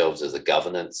position ourselves as a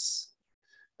governance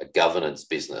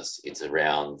business. It's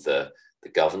around the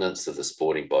governance of the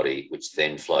sporting body, which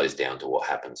then flows down to what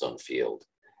happens on field.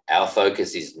 Our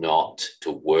focus is not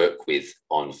to work with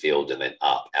on field and then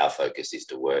up. Our focus is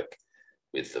to work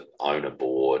with the owner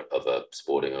board of a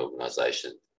sporting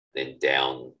organisation, then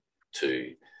down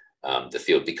to the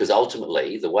field. Because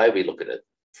ultimately, the way we look at it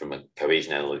from a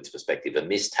cohesion analytics perspective, a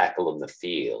missed tackle on the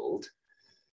field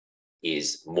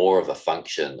is more of a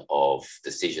function of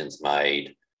decisions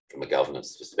made from a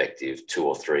governance perspective 2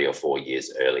 or 3 or 4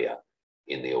 years earlier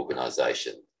in the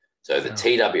organisation. So the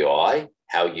TWI,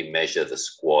 how you measure the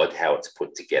squad, how it's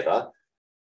put together,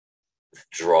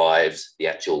 drives the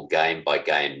actual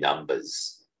game-by-game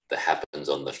numbers that happens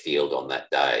on the field on that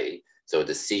day. So a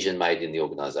decision made in the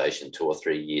organisation 2 or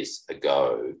 3 years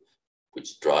ago,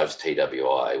 which drives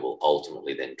TWI, will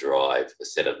ultimately then drive a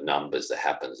set of numbers that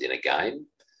happens in a game.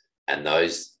 And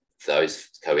those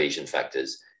cohesion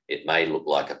factors, it may look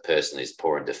like a person is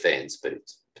poor in defence, but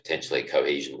it's potentially a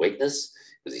cohesion weakness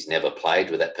because he's never played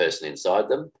with that person inside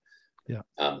them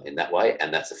in that way.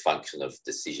 And that's a function of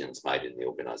decisions made in the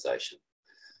organisation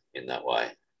in that way.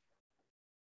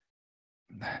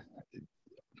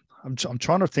 I'm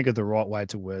trying to think of the right way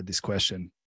to word this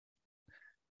question.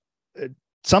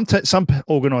 Some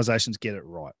organisations get it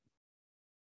right.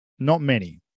 Not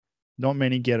many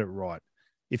get it right.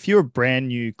 If you're a brand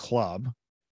new club,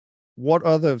 what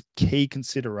are the key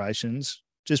considerations,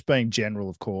 just being general,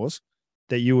 of course,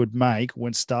 that you would make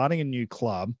when starting a new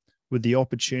club with the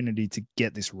opportunity to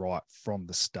get this right from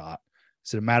the start?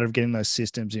 Is it a matter of getting those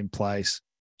systems in place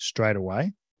straight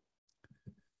away?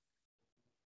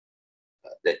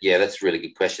 That's a really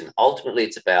good question. Ultimately,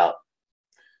 it's about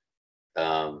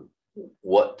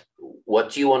what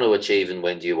do you want to achieve and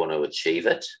when do you want to achieve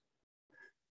it?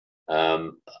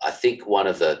 I think one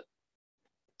of the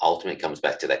ultimately comes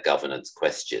back to that governance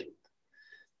question.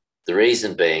 The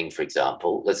reason being, for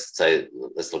example, let's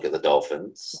look at the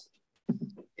Dolphins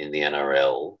in the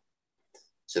NRL.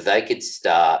 So they could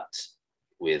start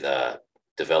with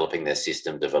developing their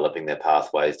system, developing their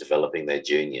pathways, developing their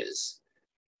juniors,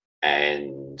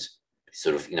 and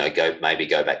sort of,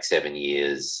 go back 7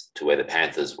 years to where the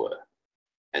Panthers were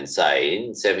and say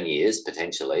in 7 years,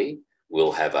 potentially,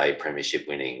 we'll have a premiership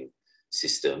winning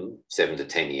system. 7 to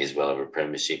 10 years, we'll have a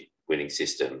premiership winning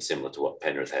system similar to what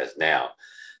Penrith has now.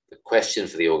 The question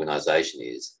for the organisation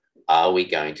is, are we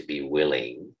going to be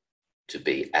willing to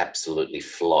be absolutely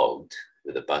flogged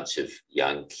with a bunch of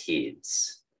young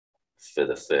kids for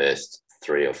the first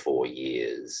 3 or 4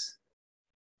 years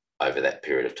over that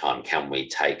period of time? Can we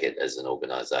take it as an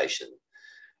organisation?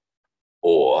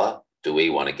 Or do we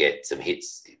want to get some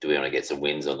hits? Do we want to get some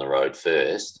wins on the road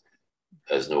first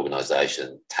as an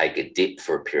organisation, take a dip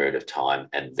for a period of time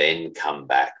and then come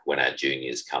back when our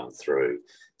juniors come through?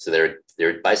 So there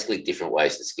are basically different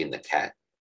ways to skin the cat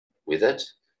with it.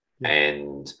 Yeah.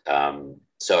 And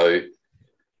so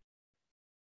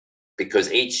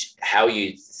because how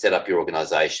you set up your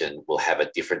organisation will have a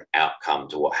different outcome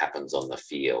to what happens on the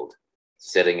field.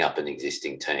 Setting up an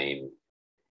existing team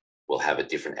will have a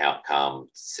different outcome.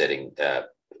 Sort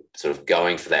of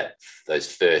going for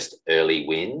those first early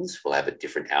wins will have a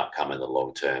different outcome in the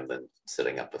long term than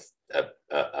setting up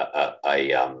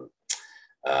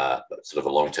sort of a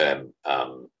long-term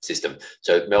system.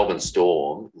 So Melbourne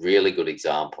Storm, really good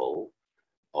example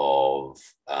of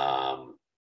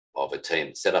a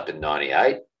team set up in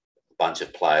 98, a bunch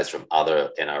of players from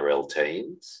other NRL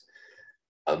teams,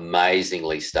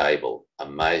 amazingly stable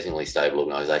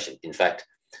organisation. In fact,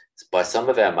 by some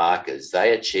of our markers,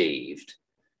 they achieved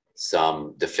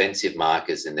some defensive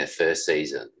markers in their first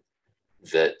season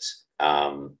that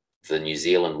the New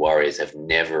Zealand Warriors have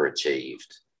never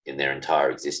achieved in their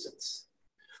entire existence.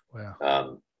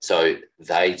 Wow. So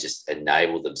they just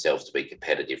enabled themselves to be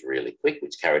competitive really quick,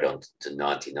 which carried on to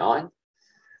 99.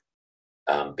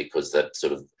 Because that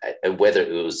sort of, whether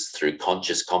it was through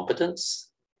conscious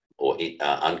competence or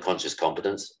unconscious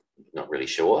competence, not really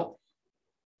sure.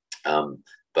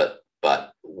 But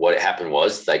what happened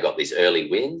was they got these early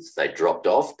wins, they dropped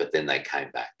off, but then they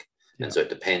came back. Yeah. And so it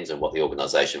depends on what the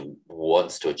organisation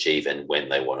wants to achieve and when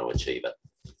they want to achieve it.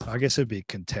 I guess it'd be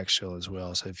contextual as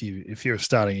well. So if you're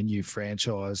starting a new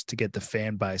franchise, to get the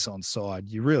fan base on side,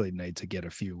 you really need to get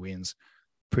a few wins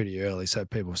pretty early so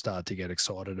people start to get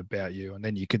excited about you, and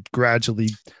then you could gradually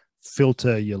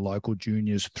filter your local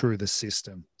juniors through the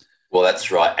system. Well,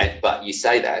 that's right. But you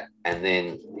say that, and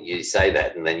then you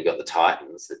got the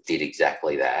Titans that did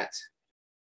exactly that.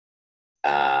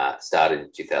 Started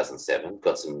in 2007,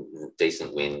 got some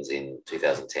decent wins in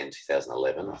 2010,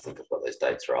 2011. I think I've got those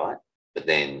dates right. But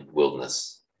then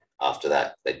Wilderness after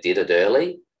that. They did it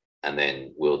early, and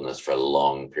then Wilderness for a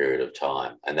long period of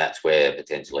time. And that's where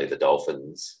potentially the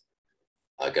Dolphins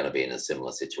are going to be in a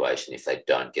similar situation if they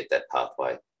don't get that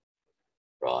pathway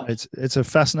right. It's a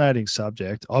fascinating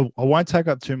subject. I won't take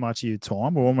up too much of your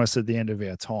time. We're almost at the end of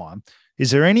our time.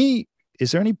 Is there any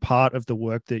part of the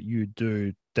work that you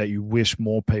do that you wish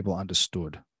more people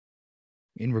understood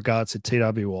in regards to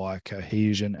TWI,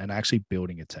 cohesion, and actually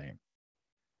building a team?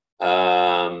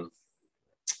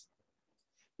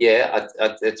 Yeah,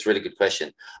 that's a really good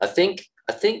question. I think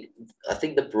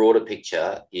the broader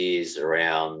picture is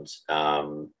around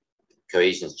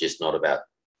cohesion is just not about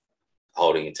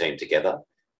holding a team together.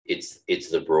 It's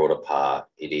the broader part.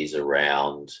 It is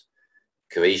around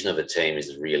cohesion of a team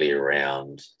is really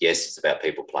around, yes, it's about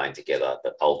people playing together,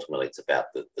 but ultimately it's about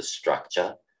the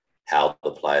structure, how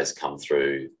the players come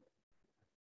through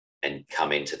and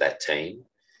come into that team.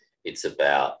 It's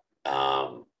about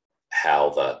how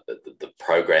the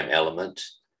program element.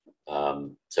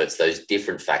 So it's those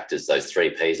different factors, those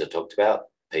 3 Ps I talked about,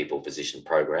 people, position,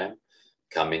 program,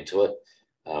 come into it.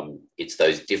 It's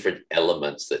those different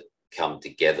elements that come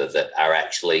together that are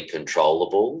actually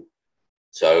controllable.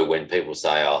 So when people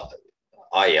say,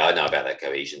 oh yeah, I know about that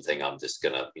cohesion thing, I'm just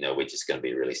going to, we're just going to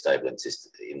be really stable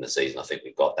in the season. I think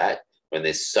we've got that. When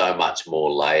there's so much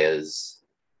more layers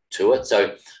to it.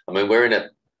 So, I mean, we're in a,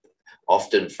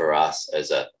 often for us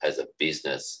as a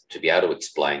business to be able to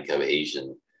explain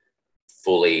cohesion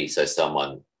fully so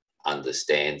someone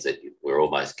understands it, we're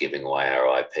almost giving away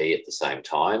our IP at the same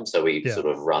time. So we sort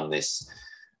of run this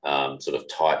sort of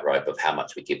tightrope of how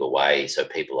much we give away so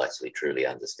people actually truly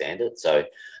understand it. So,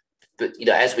 but,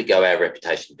 as we go, our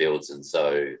reputation builds. And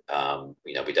so,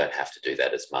 we don't have to do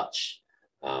that as much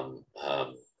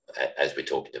as we're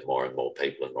talking to more and more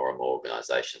people and more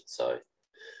organisations. So,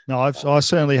 no, I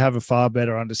certainly have a far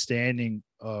better understanding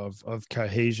of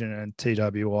cohesion and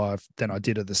TWI than I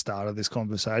did at the start of this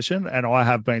conversation. And I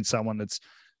have been someone that's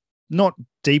not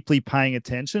deeply paying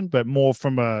attention, but more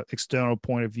from an external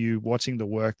point of view, watching the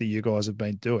work that you guys have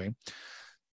been doing.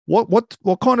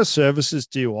 What kind of services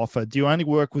do you offer? Do you only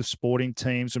work with sporting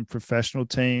teams and professional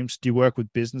teams? Do you work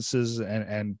with businesses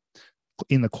and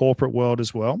in the corporate world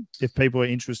as well, if people are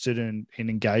interested in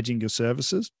engaging your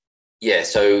services?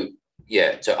 So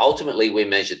ultimately we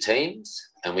measure teams,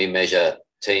 and we measure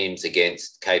teams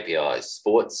against KPIs.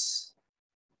 Sports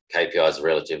KPIs are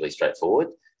relatively straightforward.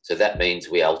 So that means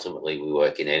we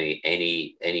work in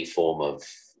any form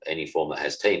that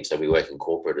has teams. So we work in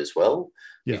corporate as well.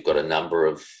 Yeah. We've got a number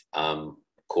of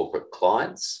corporate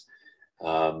clients.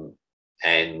 So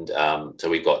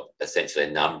we've got essentially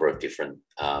a number of different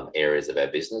areas of our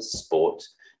business, sport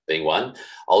being one.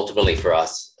 Ultimately for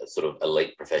us, sort of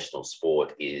elite professional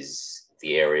sport is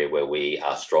the area where we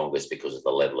are strongest because of the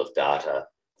level of data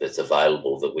that's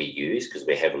available that we use, because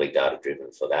we're heavily data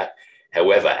driven for that.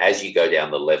 However, as you go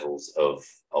down the levels of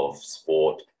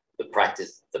sport, the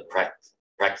practices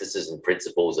and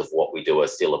principles of what we do are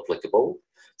still applicable.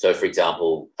 So, for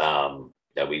example,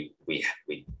 we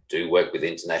do work with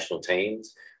international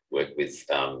teams, work with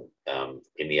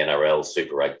in the NRL,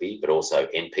 Super Rugby, but also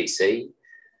NPC.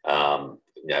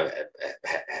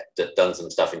 Done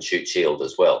some stuff in Shoot Shield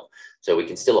as well. So we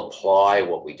can still apply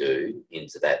what we do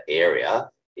into that area.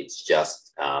 It's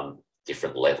just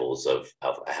different levels of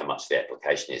how much the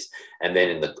application is. And then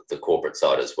in the corporate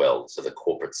side as well. So the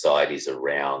corporate side is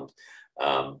around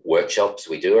workshops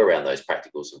we do around those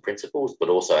practicals and principles, but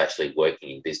also actually working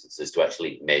in businesses to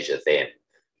actually measure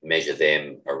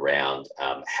them around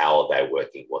how are they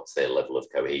working, what's their level of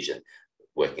cohesion,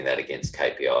 working that against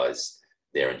KPIs,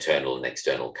 their internal and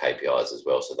external KPIs as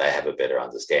well. So they have a better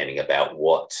understanding about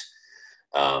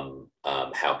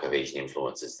how cohesion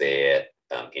influences their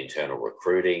internal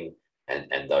recruiting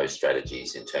and those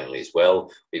strategies internally as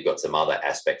well. We've got some other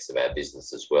aspects of our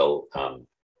business as well.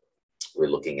 We're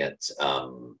looking at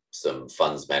some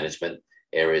funds management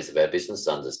areas of our business,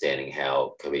 understanding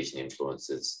how cohesion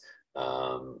influences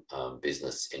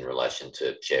business in relation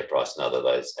to share price and other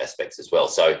those aspects as well.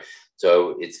 So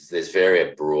there's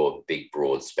very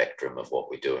broad spectrum of what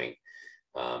we're doing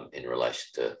in relation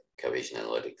to Cohesion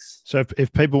Analytics. So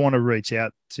if people want to reach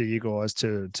out to you guys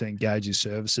to engage your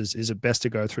services, is it best to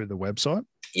go through the website?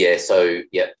 Yeah, so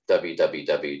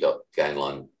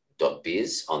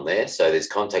www.gainline.biz on there. So there's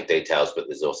contact details, but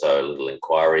there's also a little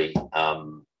inquiry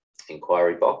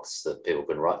box that people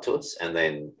can write to us, and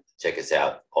then check us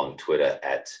out on Twitter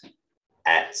at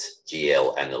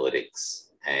GL Analytics,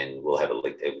 and we'll have a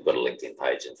link. We've got a LinkedIn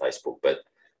page and Facebook, but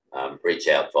reach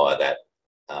out via that.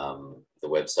 The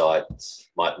website,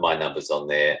 my number's on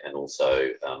there, and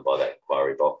also by that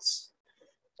inquiry box.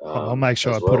 I'll make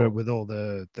sure I put it with all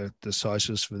the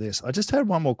socials for this. I just had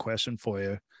one more question for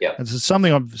you. Yeah, and it's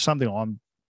something I'm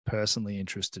personally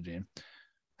interested in.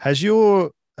 Has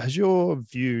your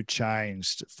view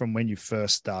changed from when you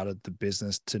first started the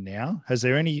business to now? Is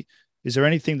there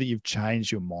anything that you've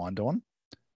changed your mind on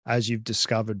as you've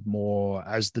discovered more,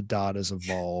 as the data's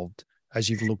evolved, as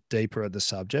you've looked deeper at the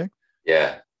subject?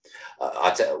 Yeah.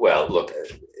 Well, look,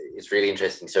 it's really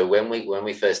interesting. So when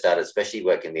we first started, especially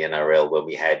working the NRL, when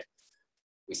we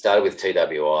started with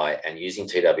TWI, and using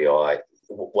TWI,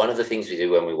 one of the things we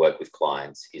do when we work with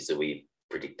clients is that we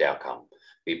predict outcome.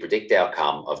 We predict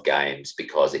outcome of games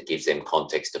because it gives them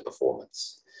context to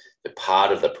performance. The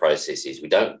part of the process is we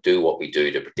don't do what we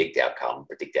do to predict outcome.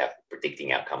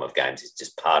 Predicting outcome of games is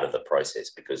just part of the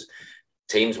process, because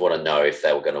teams want to know if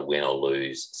they were going to win or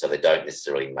lose, so they don't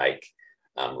necessarily make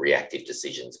reactive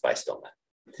decisions based on that.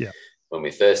 Yeah. When we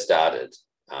first started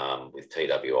with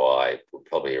TWI, we're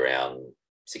probably around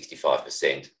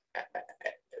 65%.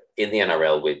 In the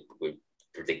NRL, we're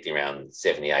predicting around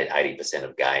 78, 80%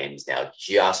 of games now,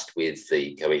 just with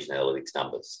the Cohesion Analytics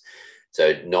numbers.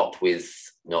 So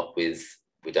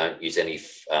we don't use any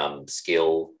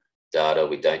skill data.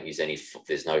 We don't use any,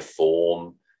 there's no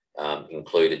form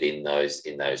included in those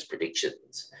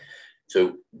predictions.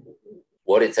 So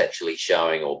what it's actually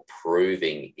showing or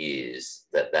proving is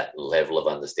that level of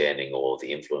understanding or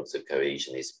the influence of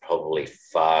cohesion is probably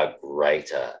far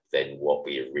greater than what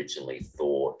we originally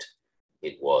thought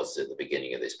it was at the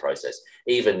beginning of this process.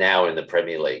 Even now in the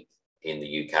Premier League in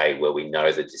the UK, where we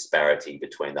know the disparity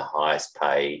between the highest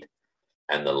paid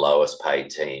and the lowest paid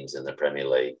teams in the Premier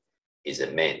League is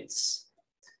immense,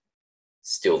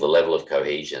 still the level of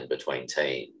cohesion between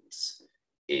teams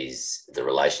is the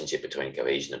relationship between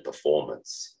cohesion and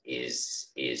performance is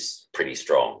pretty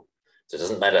strong. So it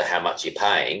doesn't matter how much you're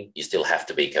paying, you still have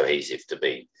to be cohesive to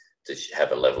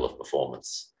have a level of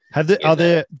performance.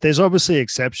 There's obviously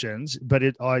exceptions, but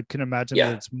I can imagine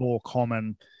that it's more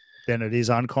common than it is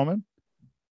uncommon.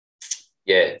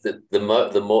 Yeah, the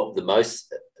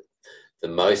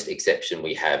most exception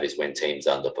we have is when teams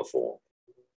underperform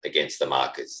against the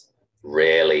markers.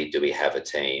 Rarely do we have a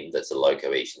team that's a low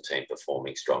cohesion team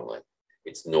performing strongly.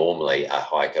 It's normally a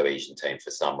high cohesion team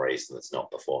for some reason that's not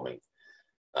performing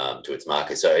to its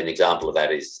market. So an example of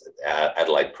that is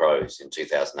Adelaide Crows in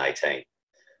 2018.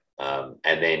 And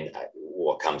then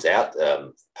what comes out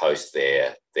post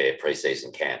their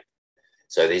pre-season camp.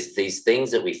 So there's these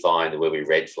things that we find where we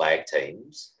red flag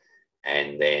teams,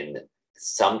 and then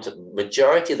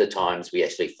majority of the times we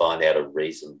actually find out a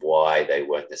reason why they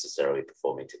weren't necessarily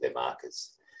performing to their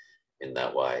markers in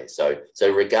that way. So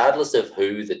regardless of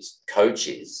who the coach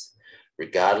is,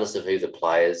 regardless of who the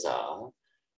players are,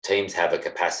 teams have a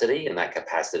capacity, and that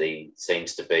capacity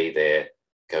seems to be their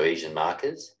cohesion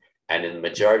markers. And in the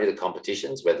majority of the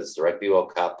competitions, whether it's the Rugby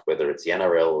World Cup, whether it's the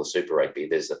NRL or Super Rugby,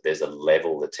 there's a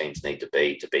level that teams need to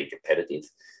be competitive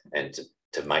and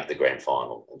to make the grand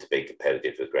final and to be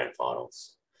competitive with grand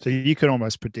finals. So you can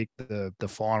almost predict the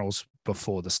finals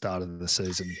before the start of the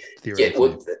season, theoretically. Yeah,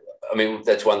 well, I mean,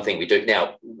 that's one thing we do.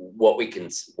 Now, what we can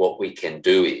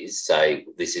do is say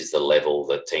this is the level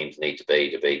that teams need to be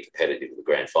competitive with the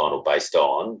grand final based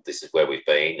on this is where we've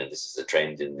been and this is the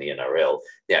trend in the NRL.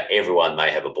 Now, everyone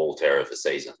may have a ball terror for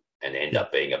season and end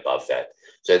up being above that.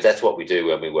 So that's what we do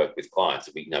when we work with clients.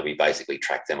 We basically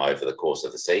track them over the course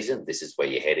of the season. This is where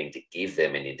you're heading, to give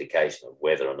them an indication of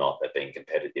whether or not they're being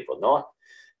competitive or not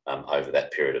over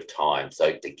that period of time.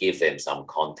 So to give them some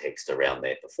context around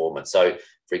their performance. So,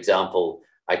 for example,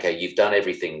 okay, you've done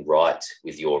everything right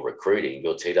with your recruiting.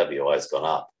 Your TWI has gone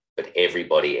up, but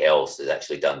everybody else has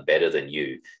actually done better than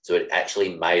you. So it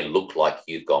actually may look like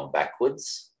you've gone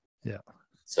backwards. Yeah.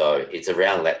 So it's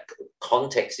around that.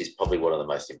 Context is probably one of the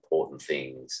most important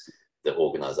things that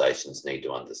organizations need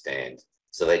to understand.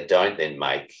 So they don't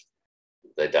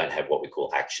have what we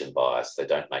call action bias. They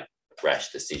don't make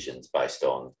rash decisions based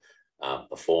on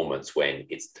performance when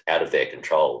it's out of their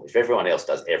control. If everyone else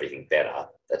does everything better,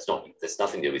 that's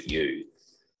nothing to do with you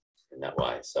in that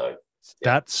way. So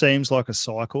that seems like a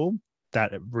cycle,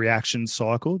 that reaction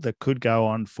cycle that could go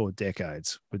on for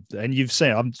decades. And you've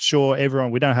seen, I'm sure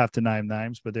everyone, we don't have to name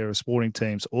names, but there are sporting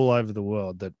teams all over the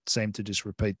world that seem to just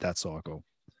repeat that cycle.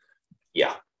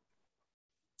 Yeah.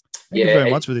 Thank you very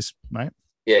much for this, mate.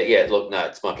 Yeah. Look, no,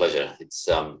 it's my pleasure. It's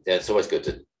it's always good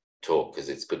to talk because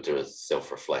it's good to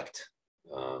self-reflect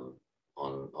on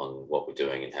what we're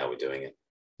doing and how we're doing it.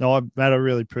 No, Matt, I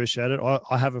really appreciate it.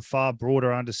 I have a far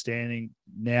broader understanding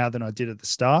now than I did at the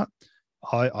start.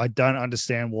 I don't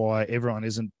understand why everyone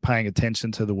isn't paying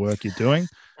attention to the work you're doing.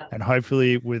 And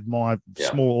hopefully with my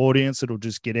small audience, it'll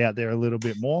just get out there a little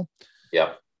bit more.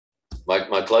 Yeah.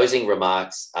 My closing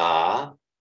remarks are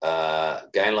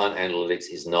Gainline Analytics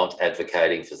is not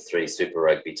advocating for 3 Super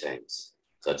Rugby teams.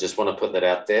 So I just want to put that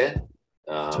out there.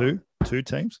 Two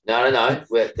teams? No.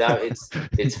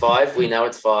 It's 5. We know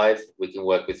it's 5. We can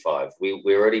work with 5.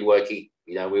 We're already working.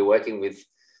 We're working with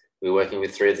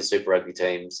 3 of the Super Rugby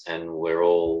teams, and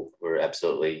we're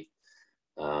absolutely.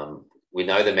 We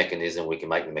know the mechanism. We can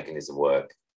make the mechanism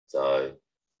work. So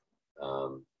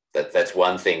that's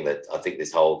one thing that I think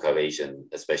this whole cohesion,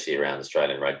 especially around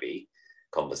Australian rugby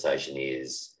conversation,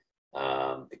 is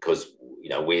because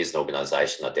we as an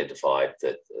organisation identified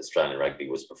that Australian rugby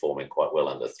was performing quite well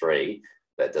under 3.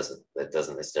 That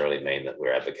doesn't necessarily mean that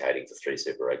we're advocating for 3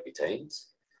 Super Rugby teams,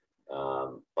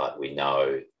 but we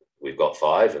know we've got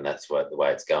 5, and that's the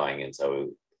way it's going. And so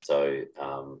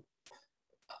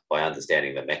by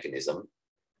understanding the mechanism,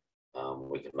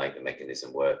 we can make the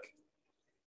mechanism work.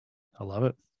 I love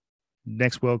it.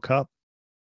 Next World Cup,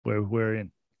 we're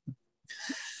in.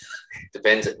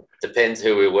 Depends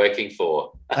who we're working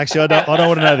for. Actually, I don't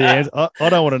want to know the answer. I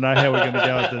don't want to know how we're going to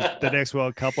go at the next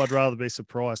World Cup. I'd rather be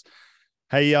surprised.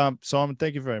 Hey, Simon,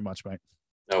 thank you very much, mate.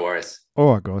 No worries.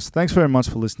 All right, guys. Thanks very much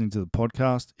for listening to the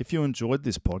podcast. If you enjoyed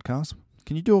this podcast,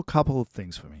 can you do a couple of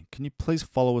things for me? Can you please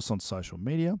follow us on social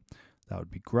media? That would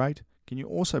be great. Can you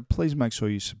also please make sure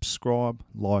you subscribe,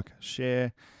 like,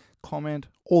 share, comment,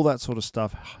 all that sort of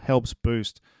stuff helps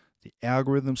boost the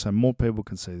algorithm so more people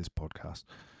can see this podcast.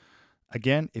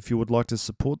 Again, if you would like to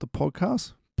support the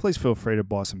podcast, please feel free to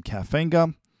buy some caffeine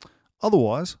gum.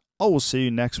 Otherwise, I will see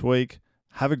you next week.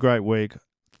 Have a great week.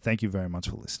 Thank you very much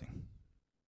for listening.